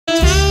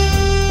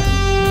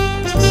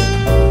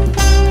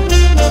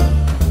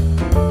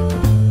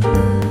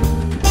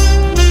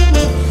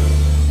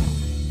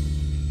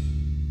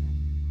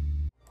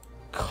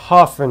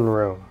Coffin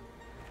Room.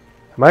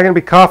 Am I going to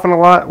be coughing a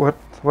lot?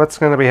 What's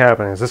going to be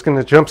happening? Is this going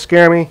to jump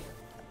scare me?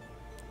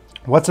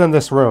 What's in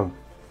this room?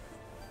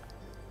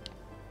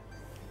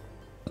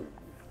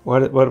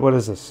 What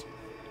is this?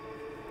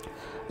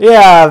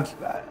 Yeah,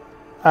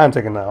 I'm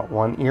taking out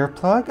one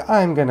earplug.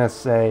 I'm going to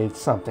say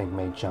something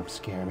may jump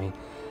scare me.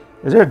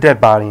 Is there a dead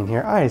body in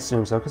here? I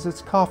assume so, because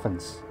it's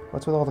coffins.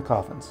 What's with all the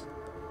coffins?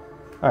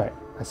 Alright,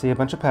 I see a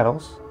bunch of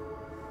petals.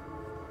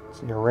 I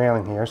see a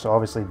railing here, so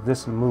obviously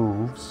this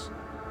moves.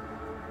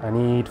 I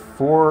need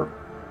 4...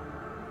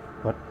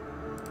 What?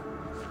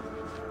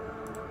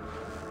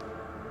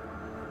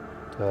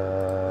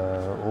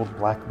 The old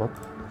black book.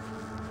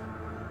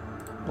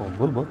 Old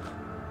blue book.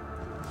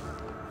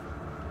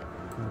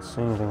 I don't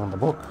see anything on the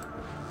book.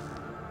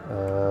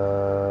 Alrighty.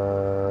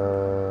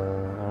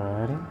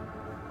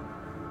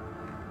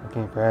 I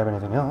can't grab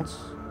anything else.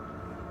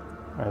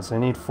 Alright, so I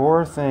need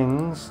 4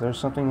 things. There's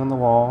something on the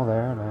wall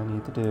there that I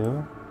need to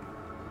do.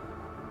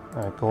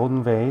 Alright,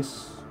 golden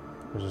vase.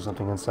 Is there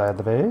something inside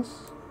the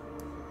vase?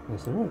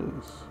 Yes, there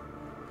is.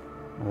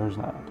 No, there's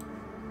not.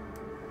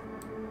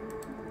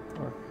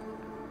 Or,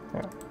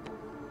 yeah.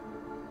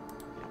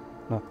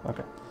 No,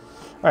 okay.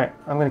 Alright,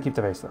 I'm going to keep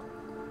the vase though.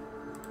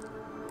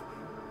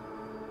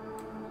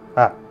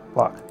 Ah,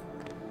 block.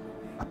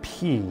 A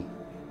P.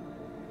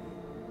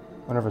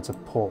 I wonder if it's a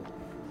pull.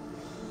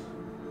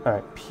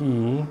 Alright,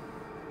 P.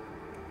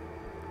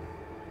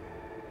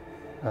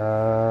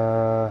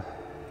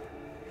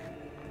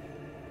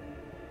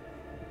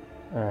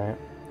 Alright,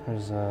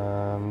 there's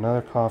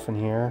another coffin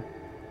here.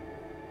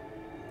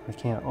 I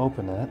can't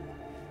open it.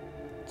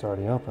 It's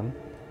already open.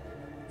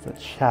 It's a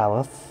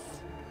chalice.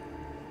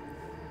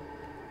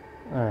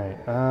 Alright,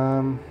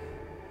 oh,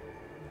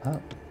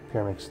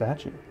 pyramid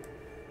statue.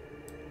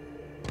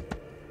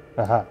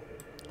 Aha.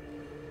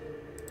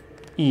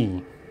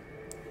 E.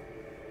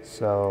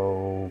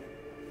 So,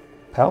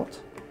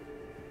 pelt?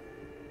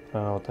 I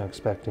don't know what to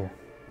expect here.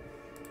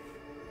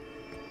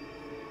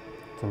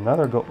 It's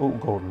another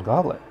golden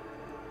goblet.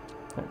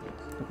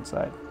 Look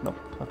inside. Nope.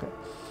 Okay.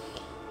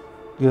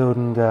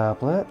 Golden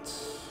goblet.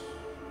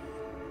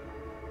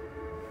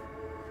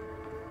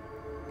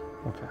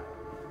 Okay.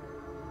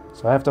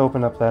 So I have to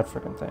open up that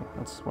freaking thing.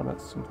 That's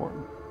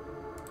important.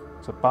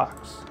 It's a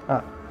box.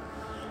 Ah.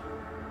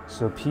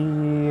 So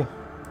P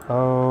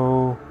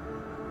O.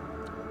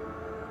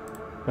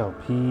 No,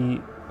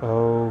 P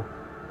O.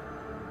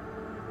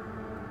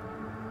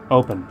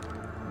 Open.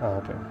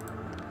 Oh, okay.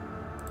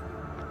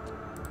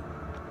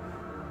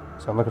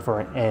 So I'm looking for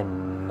an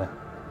N.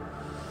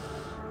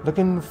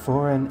 Looking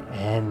for an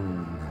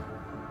N.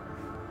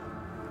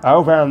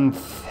 Over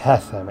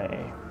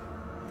Sesame.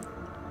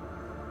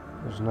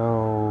 There's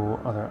no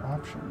other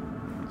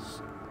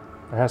options.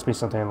 There has to be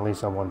something at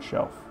least on one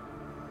shelf.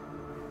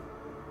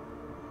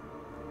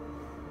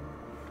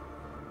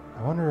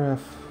 I wonder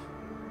if...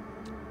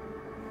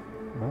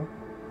 No?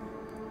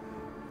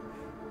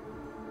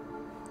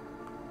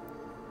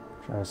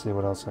 Trying to see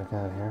what else I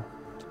got here.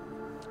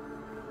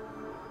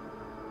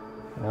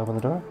 Can I open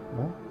the door?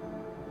 No?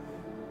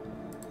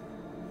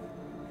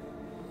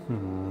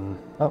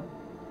 Oh.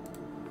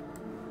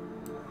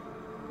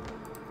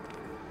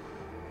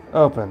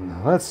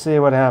 Open. Let's see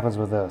what happens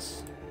with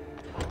this.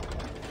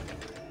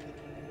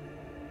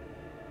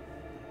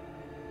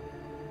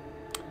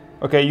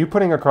 Okay, you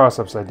putting a cross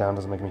upside down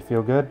doesn't make me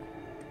feel good.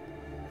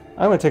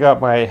 I'm going to take out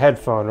my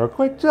headphone real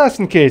quick just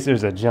in case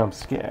there's a jump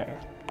scare.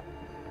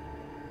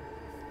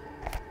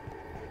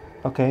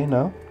 Okay,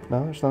 no.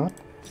 No, there's not.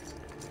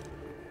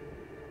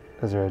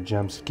 Is there a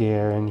jump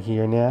scare in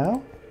here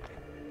now?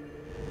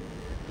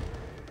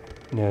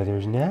 No,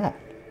 there's not.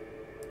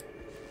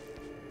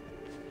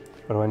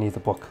 What do I need the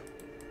book?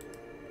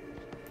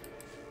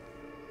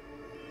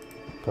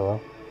 Pillow.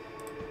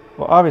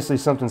 Well, obviously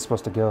something's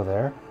supposed to go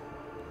there.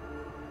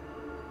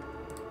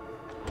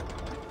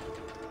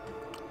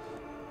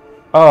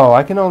 Oh,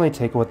 I can only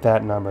take what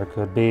that number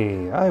could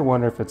be. I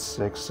wonder if it's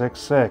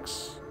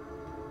 666.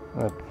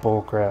 That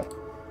bullcrap.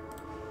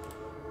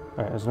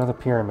 Alright, there's another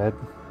pyramid.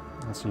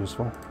 That's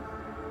useful.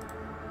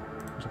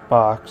 There's a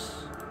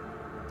box.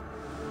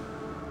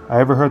 I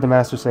ever heard the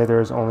master say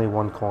there is only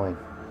one coin.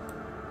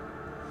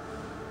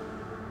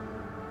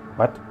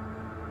 What?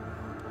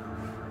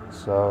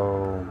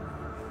 So...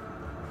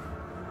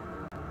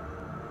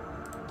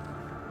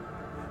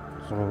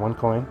 there's only one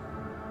coin.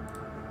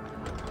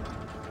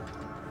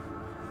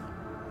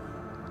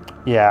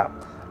 Yeah.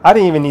 I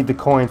didn't even need the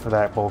coin for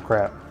that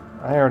bullcrap.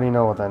 I already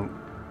know what then.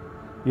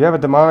 You have a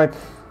demonic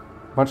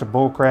bunch of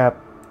bullcrap.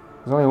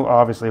 There's only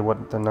obviously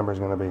what the number is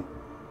going to be.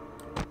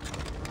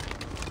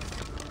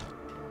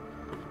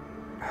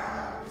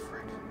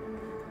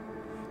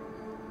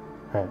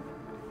 Alright.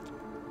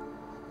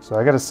 So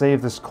I gotta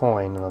save this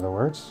coin, in other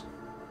words.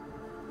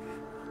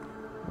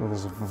 And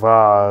there's a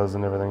vase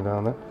and everything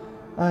down there.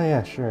 Oh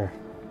yeah, sure.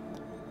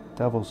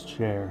 Devil's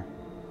chair.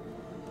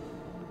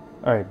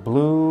 Alright,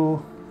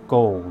 blue,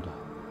 gold.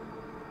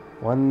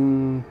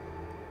 1,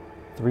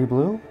 3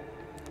 blue?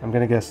 I'm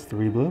gonna guess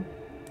 3 blue.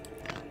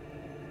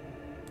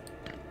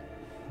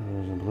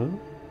 There's a blue.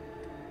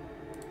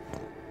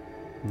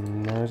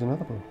 And there's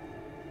another blue.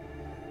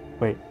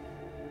 Wait.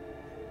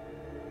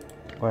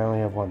 Why I only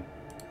have one?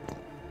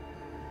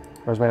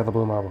 Where's my other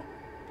blue marble?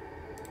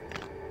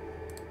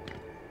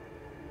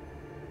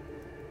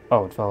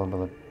 Oh, it fell into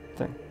the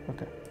thing.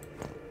 Okay.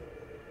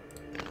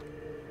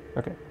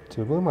 Okay.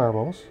 2 blue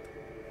marbles.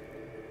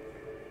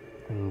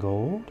 And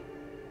gold.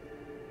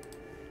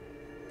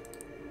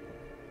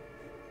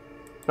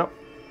 Nope.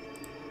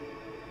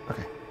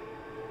 Okay.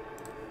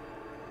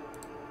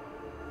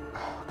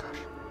 Oh,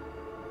 gosh.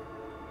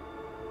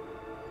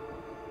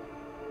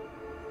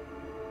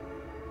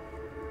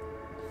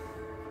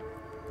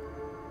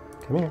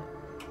 Come here.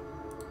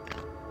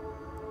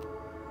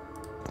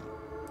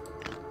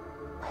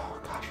 Oh,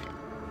 gosh.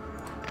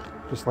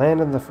 Just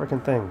land in the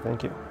frickin' thing.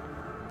 Thank you.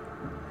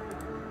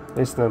 At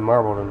least the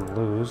marble didn't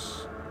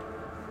lose.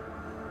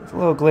 It's a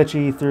little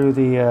glitchy through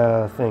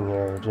the thing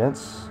here,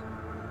 gents.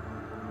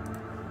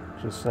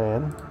 Just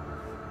saying.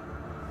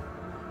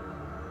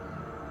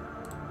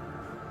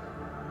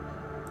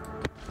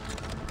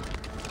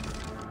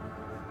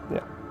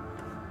 Yeah.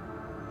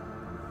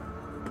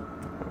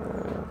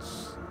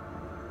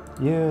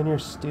 You and your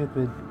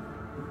stupid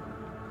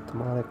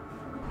demonic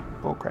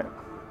bullcrap.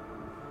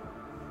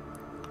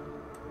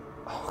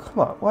 Oh, come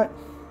on. What?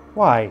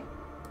 Why?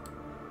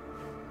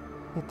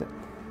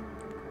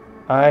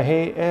 I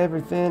hate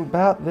everything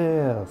about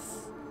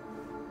this.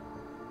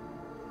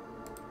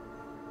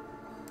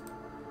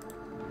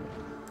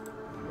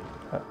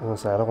 I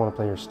don't want to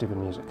play your stupid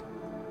music.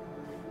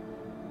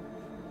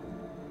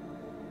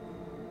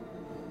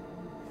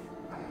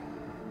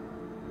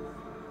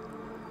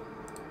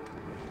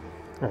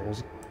 Alright,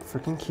 there's a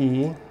freaking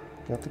key.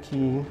 Got the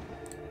key.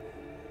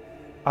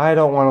 I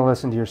don't want to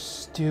listen to your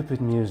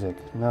stupid music.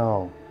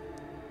 No.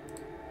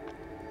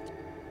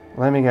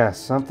 Let me guess.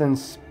 Something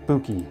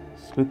spooky.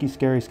 Spooky,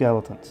 scary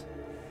skeletons.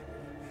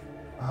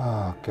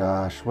 Oh,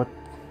 gosh. What?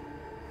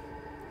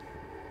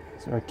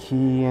 Is there a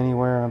key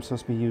anywhere I'm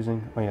supposed to be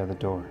using? Oh, yeah, the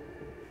door.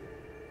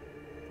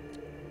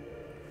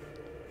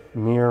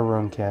 Mirror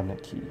room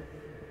cabinet key.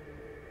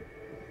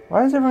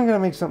 Why is everyone going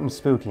to make something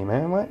spooky,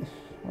 man? What?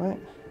 What?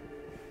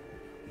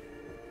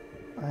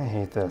 I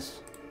hate this.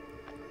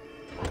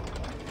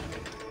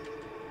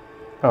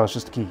 Oh, it's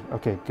just a key.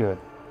 Okay, good.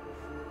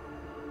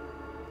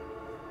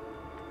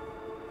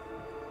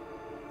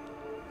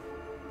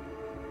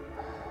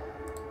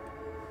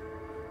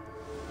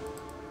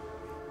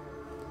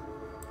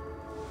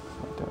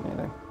 Not doing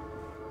anything.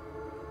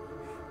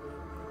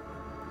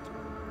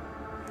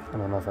 I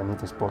don't know if I need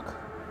this book.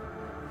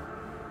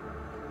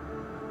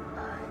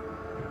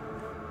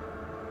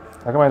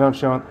 How come I don't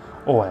show it?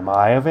 Oh, am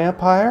I a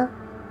vampire?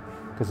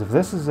 Because if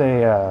this is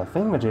a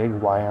thingamajig,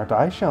 why aren't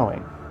I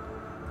showing?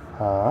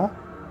 Huh?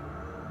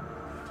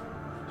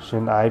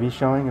 Shouldn't I be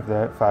showing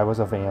if I was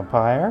a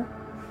vampire?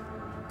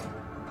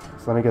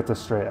 So let me get this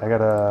straight. I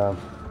gotta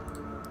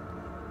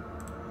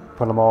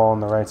put them all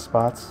in the right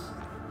spots.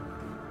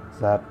 Is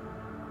that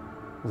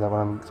what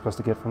I'm supposed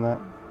to get from that?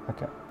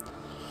 Okay.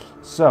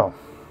 So.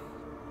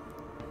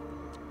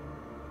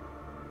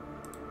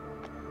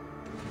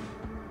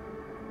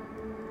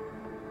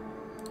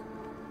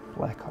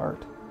 Black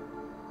heart.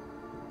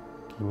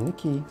 Give me the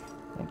key.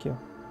 Thank you.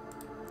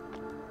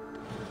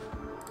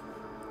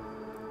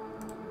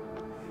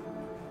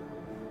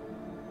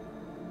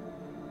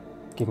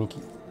 Give me a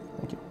key.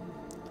 Thank you.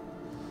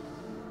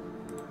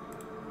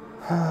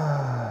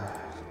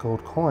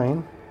 Gold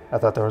coin. I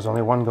thought there was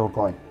only one gold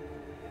coin.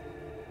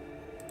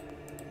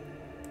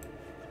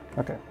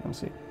 Okay, let me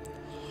see.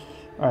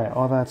 Alright,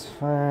 all that's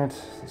fine.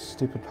 The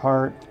stupid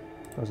heart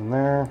goes in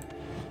there.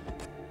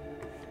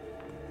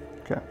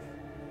 Okay.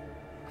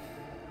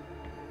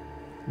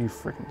 You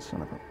freaking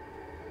son of a...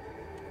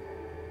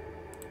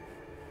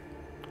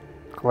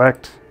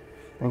 Collect.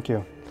 Thank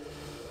you.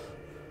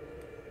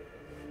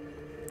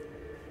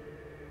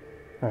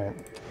 Alright.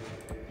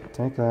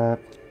 Take that.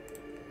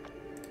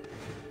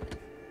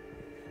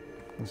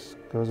 This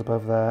goes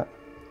above that.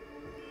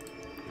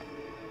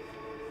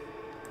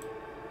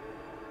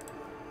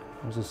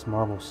 Where's this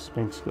marble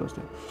sphinx goes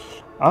to?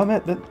 I'll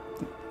admit that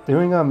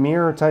doing a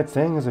mirror type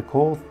thing is a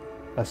cool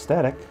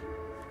aesthetic.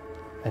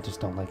 I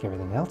just don't like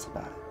everything else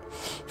about it.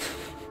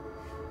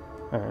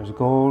 Alright, there's a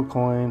gold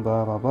coin,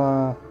 blah blah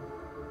blah.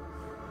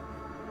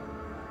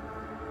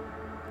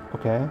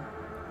 Okay,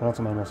 what else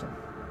am I missing?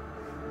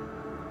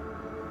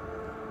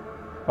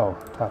 Oh,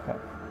 top hat.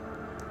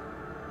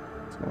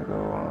 It's gonna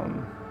go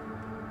on.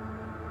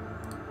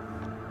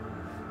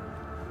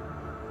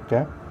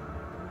 Okay.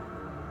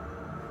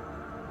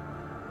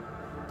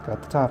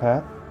 Got the top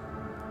hat.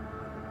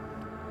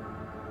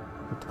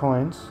 Get the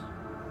coins.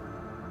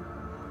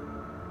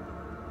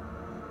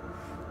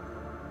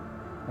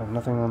 I have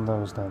nothing on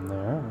those down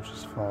there, which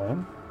is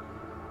fine.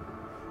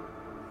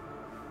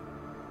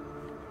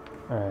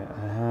 Alright,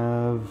 I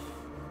have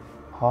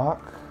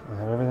Hawk. I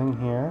have everything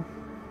here.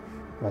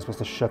 Am I supposed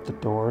to shut the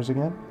doors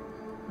again?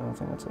 I don't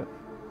think that's it.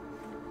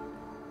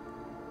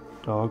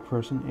 Dog,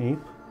 person,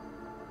 ape.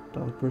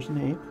 Dog, person,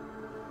 ape.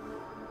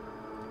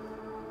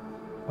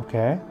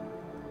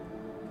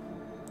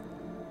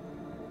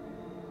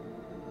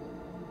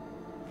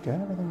 Got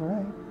everything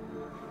right.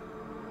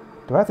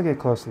 Do I have to get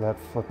close to that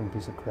flipping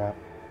piece of crap?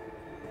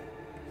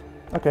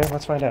 Okay,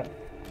 let's find out.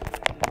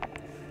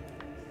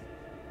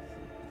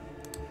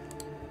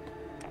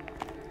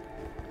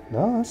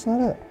 No, that's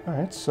not it.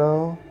 Alright,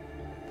 so...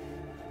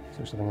 Is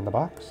there something in the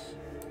box?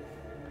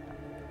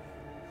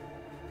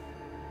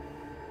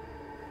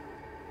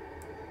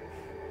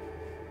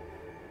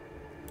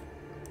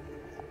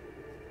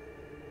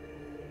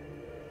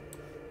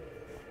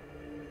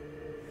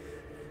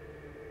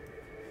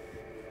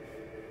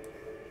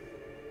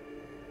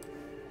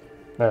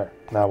 There.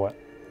 Now what?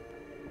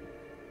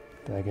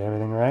 Did I get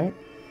everything right?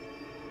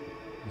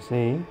 Let's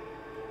see.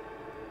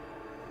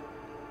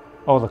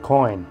 Oh, the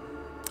coin.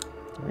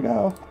 There we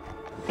go.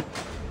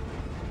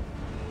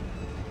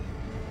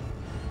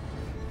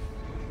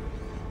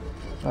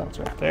 Oh, it's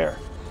right there.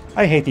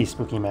 I hate these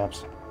spooky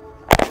maps.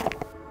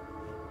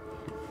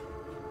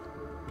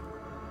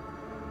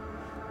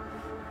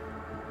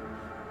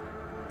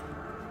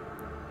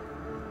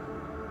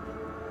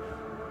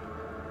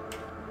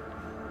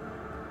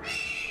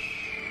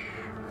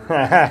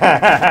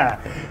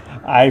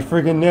 I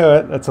freaking knew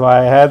it. That's why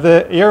I had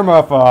the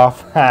earmuff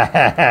off.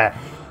 Can't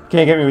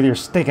get me with your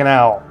stinking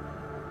owl.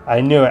 I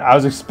knew it. I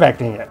was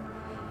expecting it.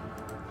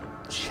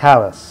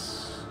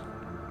 Chalice.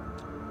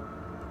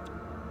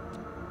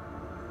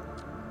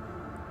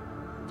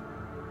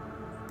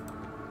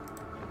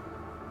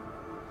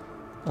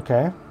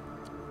 Okay.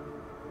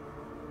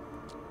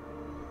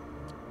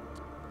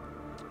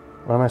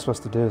 What am I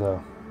supposed to do,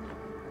 though?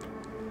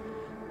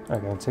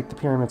 I'm going to take the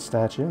pyramid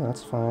statue.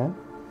 That's fine.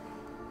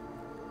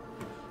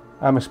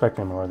 I'm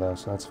expecting more, though,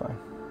 so that's fine.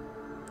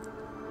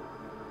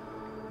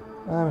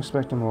 I'm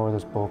expecting more of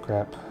this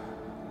bullcrap.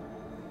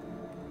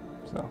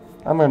 So,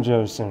 I'm going to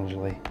do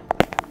gingerly.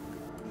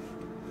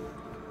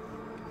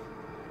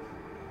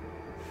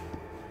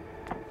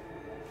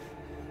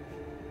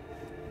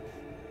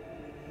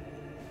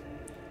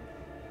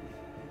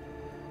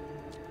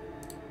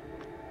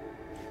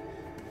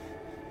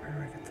 Where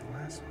do I get the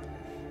last one?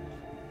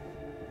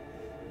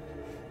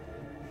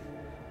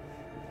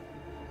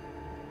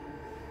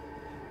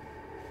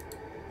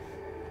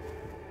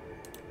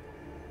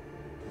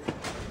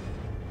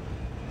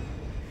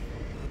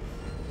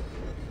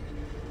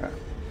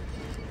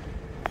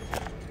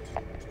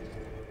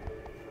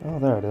 Oh,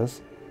 there it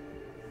is.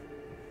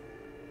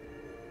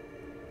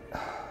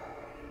 Gosh.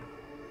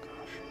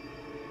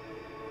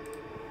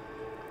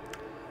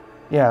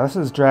 Yeah, this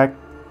is I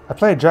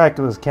played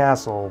Dracula's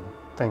Castle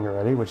thing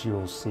already, which you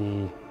will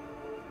see.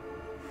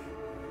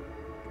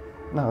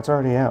 No, it's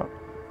already out.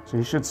 So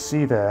you should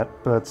see that,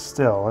 but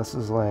still, this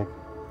is like...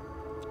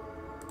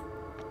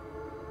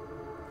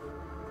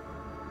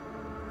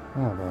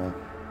 Oh boy.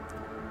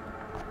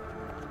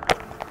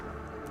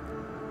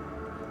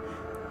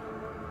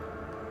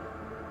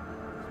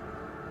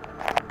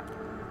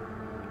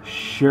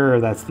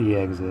 Sure, that's the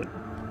exit.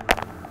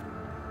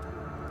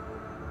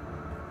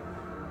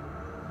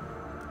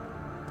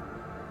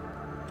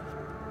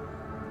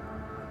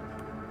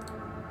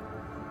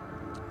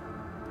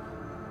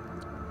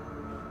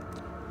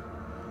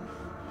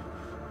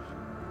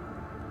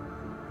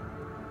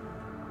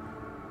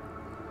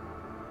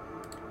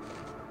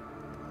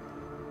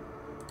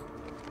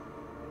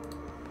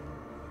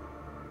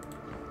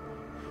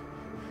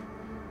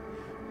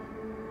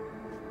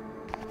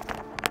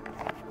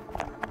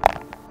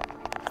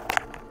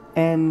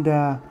 And,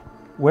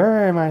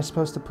 where am I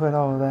supposed to put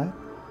all of that?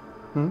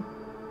 Hmm?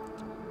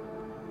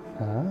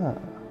 Ah.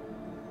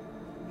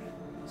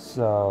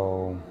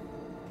 So...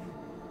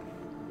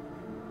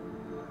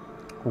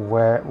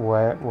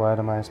 What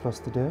am I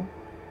supposed to do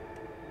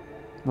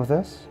with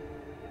this?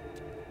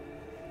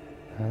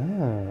 Ah,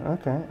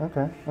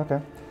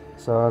 okay.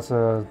 So it's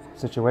a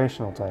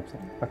situational type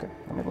thing. Okay,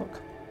 let me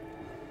look.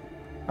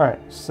 Alright,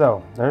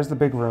 so, there's the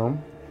big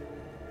room.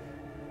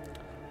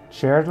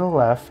 Chair to the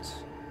left.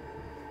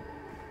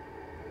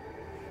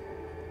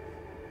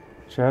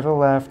 Chair to the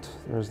left,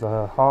 there's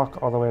the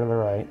hawk all the way to the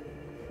right.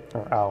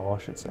 Or owl,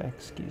 I should say.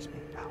 Excuse me.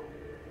 Owl.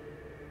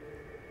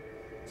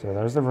 So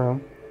there's the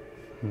room.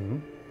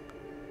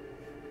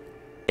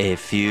 A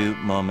few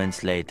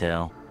moments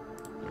later.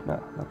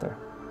 No, not there.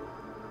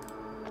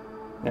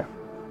 Yeah.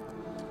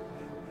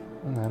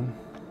 And then...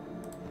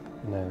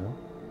 No.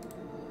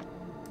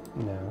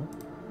 No.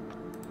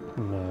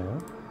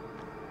 No.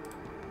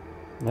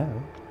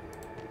 No.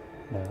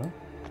 No.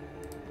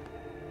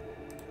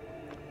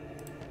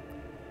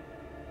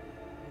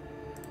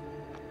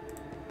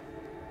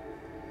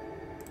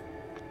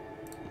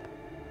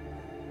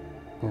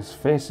 He's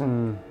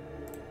facing...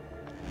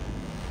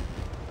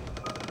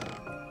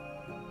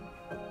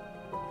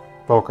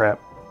 Bullcrap.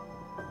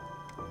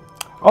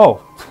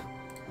 Oh!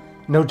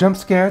 No jump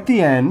scare at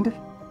the end.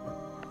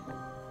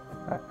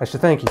 I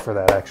should thank you for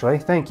that, actually.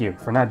 Thank you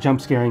for not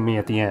jump scaring me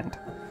at the end.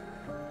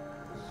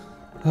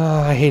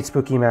 Oh, I hate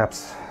spooky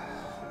maps.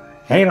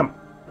 Hate them.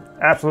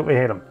 Absolutely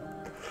hate them.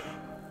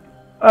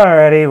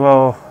 Alrighty,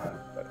 well,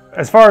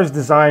 as far as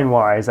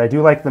design-wise, I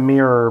do like the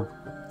mirror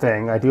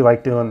thing. I do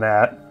like doing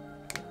that.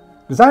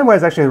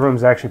 Design-wise, actually, the room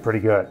is actually pretty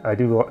good. I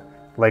do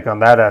like on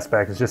that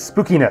aspect. It's just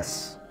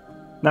spookiness.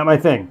 Not my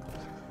thing.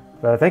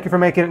 But thank you for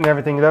making it and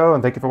everything, though,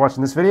 and thank you for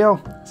watching this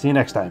video. See you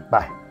next time.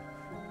 Bye.